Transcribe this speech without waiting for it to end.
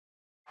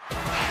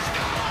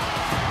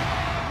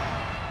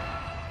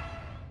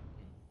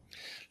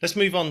Let's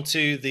move on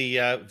to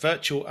the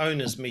virtual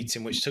owners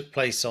meeting, which took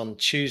place on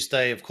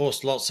Tuesday. Of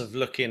course, lots of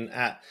looking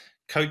at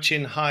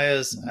coaching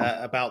hires,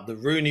 about the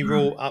Rooney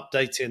Rule,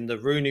 updating the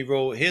Rooney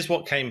Rule. Here's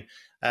what came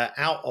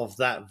out of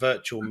that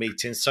virtual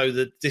meeting. So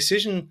the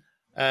decision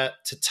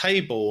to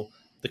table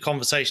the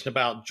conversation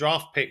about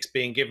draft picks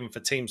being given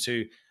for teams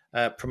who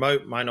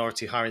promote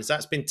minority hirings,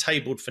 that's been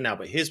tabled for now.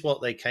 But here's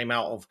what they came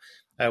out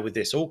of with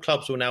this. All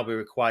clubs will now be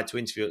required to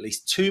interview at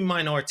least 2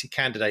 minority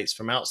candidates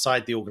from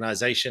outside the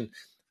organization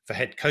for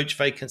head coach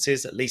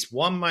vacancies, at least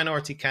 1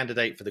 minority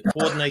candidate for the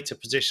coordinator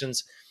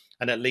positions,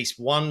 and at least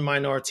 1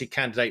 minority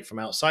candidate from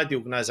outside the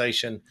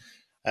organization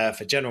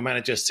for general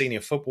managers, senior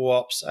football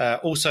ops.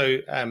 Also,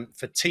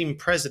 for team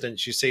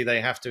presidents, you see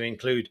they have to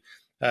include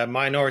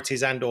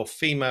minorities and or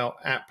female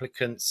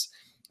applicants.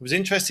 It was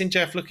interesting,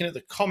 Jeff, looking at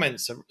the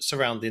comments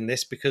surrounding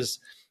this, because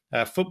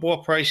football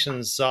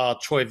operations czar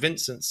Troy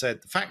Vincent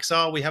said, "The facts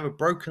are we have a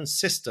broken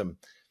system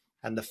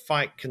and the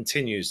fight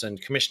continues."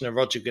 And Commissioner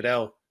Roger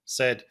Goodell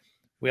said,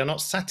 "We are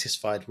not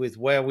satisfied with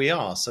where we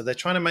are." So they're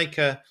trying to make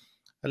a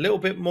little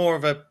bit more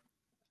of a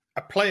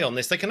play on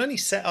this. They can only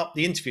set up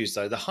the interviews,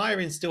 though. The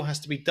hiring still has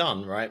to be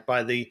done, right,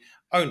 by the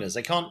owners.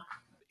 They can't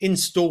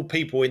install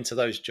people into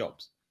those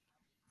jobs.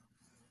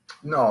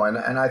 No, and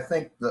I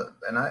think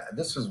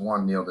this is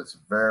one, Neil, that's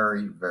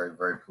very, very,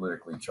 very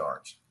politically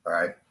charged, all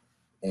right?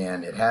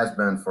 And it has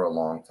been for a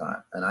long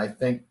time. And I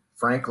think,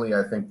 frankly,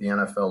 I think the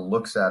NFL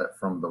looks at it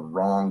from the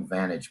wrong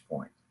vantage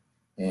point.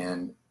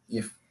 And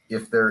if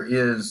there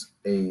is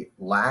a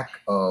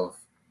lack of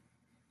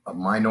a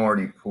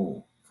minority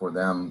pool for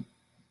them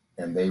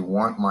and they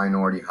want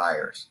minority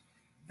hires,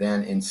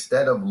 then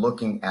instead of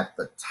looking at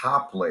the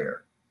top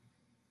layer,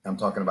 I'm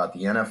talking about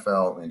the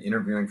NFL and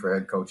interviewing for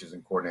head coaches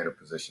and coordinator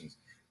positions,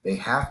 they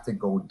have to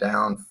go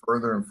down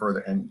further and further.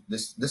 And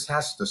this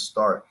has to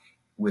start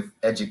with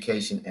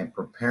education and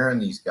preparing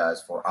these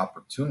guys for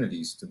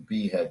opportunities to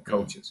be head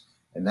coaches.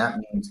 And that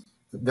means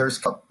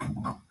there's,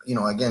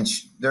 again,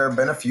 there have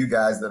been a few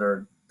guys that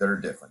are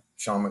different.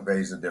 Sean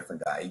McVay's a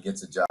different guy. He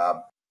gets a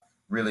job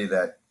really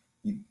that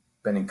he's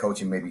been in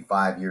coaching maybe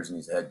 5 years and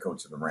he's the head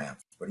coach of the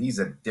Rams, but he's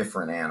a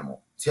different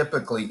animal.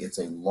 Typically it's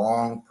a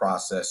long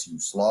process. You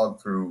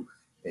slog through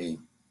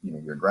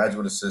your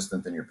graduate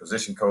assistant, then your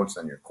position coach,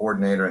 then your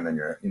coordinator, and then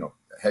your,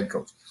 head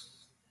coach.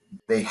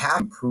 They have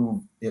to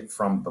improve it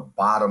from the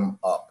bottom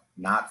up,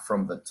 not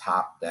from the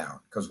top down.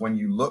 Because when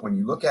you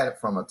look at it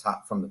from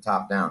the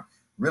top down,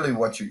 really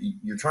what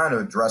you're trying to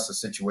address a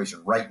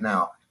situation right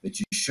now that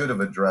you should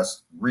have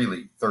addressed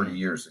really 30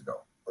 years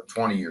ago or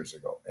 20 years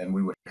ago, and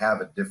we would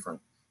have a different,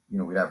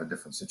 we'd have a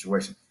different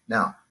situation.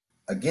 Now,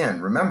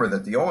 again, remember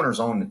that the owners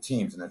own the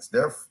teams, and it's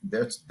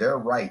their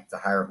right to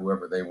hire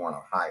whoever they want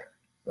to hire,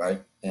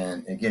 right?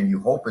 And again,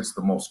 you hope it's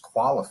the most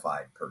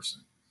qualified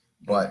person,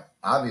 but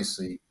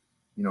obviously,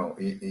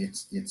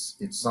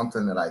 it's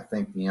something that I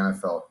think the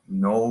NFL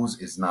knows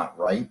is not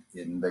right,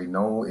 and they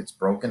know it's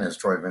broken, as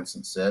Troy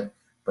Vincent said.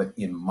 But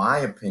in my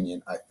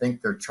opinion, I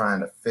think they're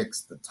trying to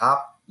fix the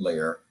top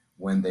layer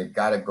when they've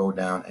got to go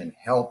down and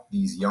help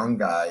these young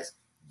guys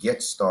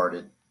get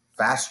started,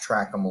 fast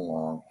track them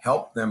along,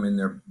 help them in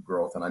their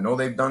growth. And I know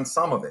they've done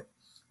some of it,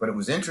 but it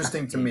was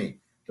interesting to me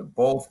that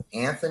both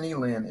Anthony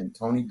Lynn and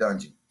Tony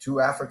Dungy, 2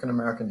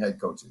 African-American head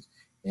coaches,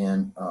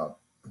 and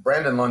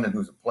Brandon London,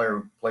 who's a player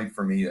who played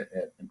for me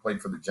and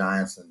played for the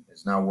Giants and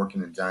is now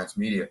working in Giants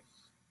media,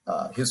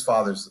 his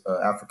father's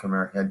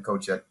African-American head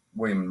coach at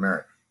William &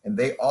 Mary. And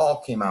they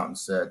all came out and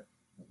said,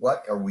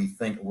 what are we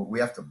thinking? We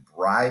have to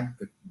bribe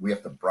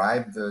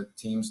the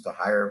teams to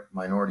hire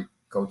minority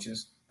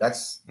coaches.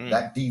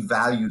 That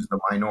devalues the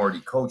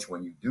minority coach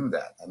when you do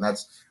that. And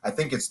I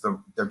think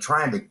they're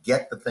trying to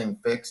get the thing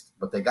fixed,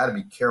 but they got to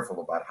be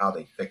careful about how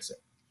they fix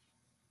it.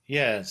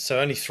 Yeah, so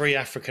only 3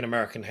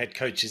 African-American head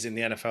coaches in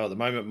the NFL at the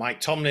moment.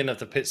 Mike Tomlin of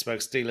the Pittsburgh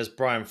Steelers,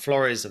 Brian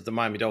Flores of the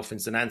Miami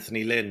Dolphins, and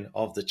Anthony Lynn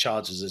of the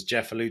Chargers, as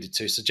Jeff alluded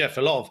to. So, Jeff,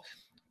 a lot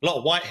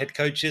of white head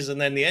coaches,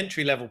 and then the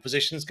entry-level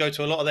positions go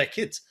to a lot of their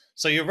kids.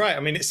 So you're right. I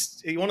mean,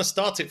 you want to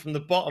start it from the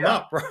bottom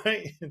up,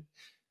 right?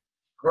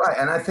 Right,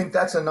 and I think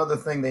that's another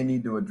thing they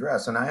need to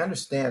address. And I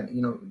understand,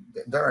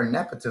 there are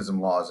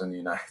nepotism laws in the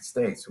United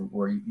States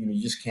where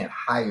you just can't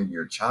hire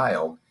your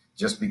child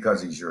just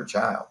because he's your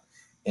child.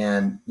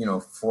 And,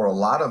 for a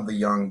lot of the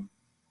young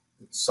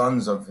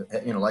sons of,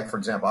 like, for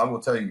example, I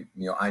will tell you,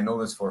 I know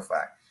this for a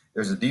fact.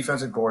 There's a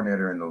defensive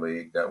coordinator in the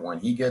league that when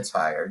he gets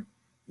hired,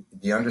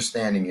 the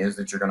understanding is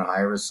that you're going to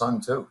hire his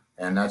son too.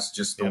 And that's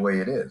just the way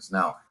it is.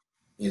 Now,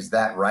 is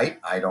that right?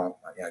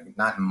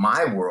 Not in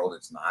my world,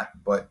 it's not.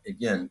 But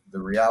again, the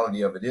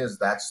reality of it is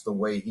that's the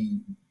way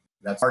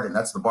that's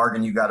the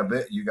bargain you got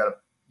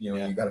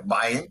to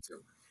buy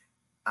into.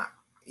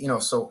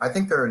 So I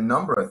think there are a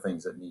number of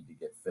things that need to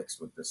get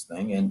fixed with this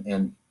thing.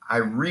 And I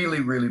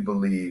really, really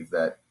believe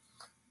that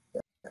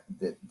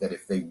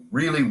if they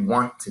really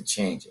want to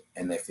change it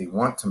and if they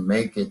want to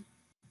make it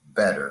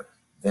better,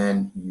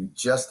 then you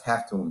just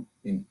have to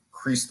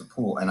increase the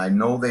pool. And I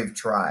know they've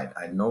tried.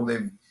 I know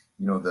they've,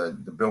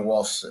 the Bill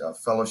Walsh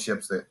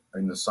fellowships that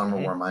in the summer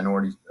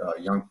where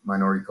young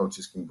minority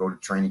coaches can go to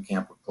training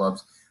camp with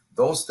clubs.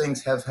 those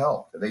things have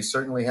helped. They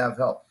certainly have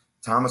helped.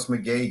 Thomas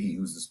McGahee,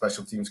 who's the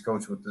special teams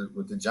coach with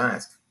the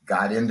Giants,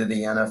 got into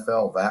the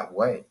NFL that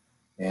way.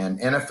 And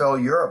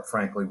NFL Europe,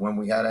 frankly, when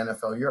we had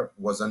NFL Europe,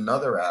 was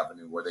another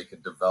avenue where they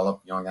could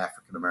develop young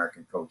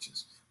African-American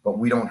coaches. But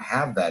we don't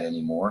have that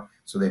anymore.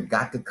 So they've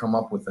got to come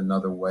up with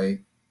another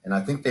way. And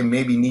I think they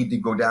maybe need to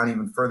go down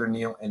even further,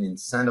 Neil, and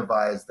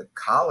incentivize the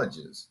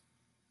colleges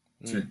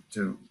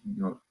to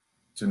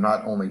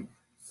not only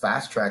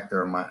fast track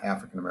their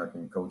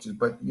African-American coaches,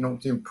 but,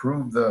 to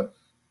improve the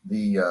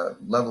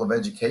level of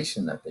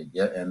education that they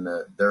get and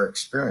their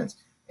experience.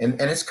 And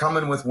it's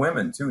coming with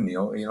women too,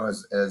 Neil.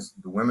 As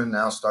the women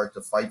now start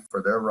to fight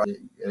for their right,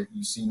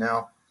 you see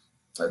now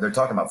they're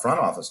talking about front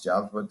office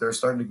jobs, but there's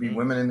starting to be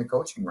women in the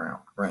coaching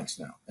ranks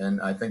now,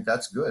 and I think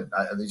that's good.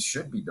 There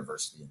should be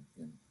diversity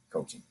in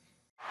coaching.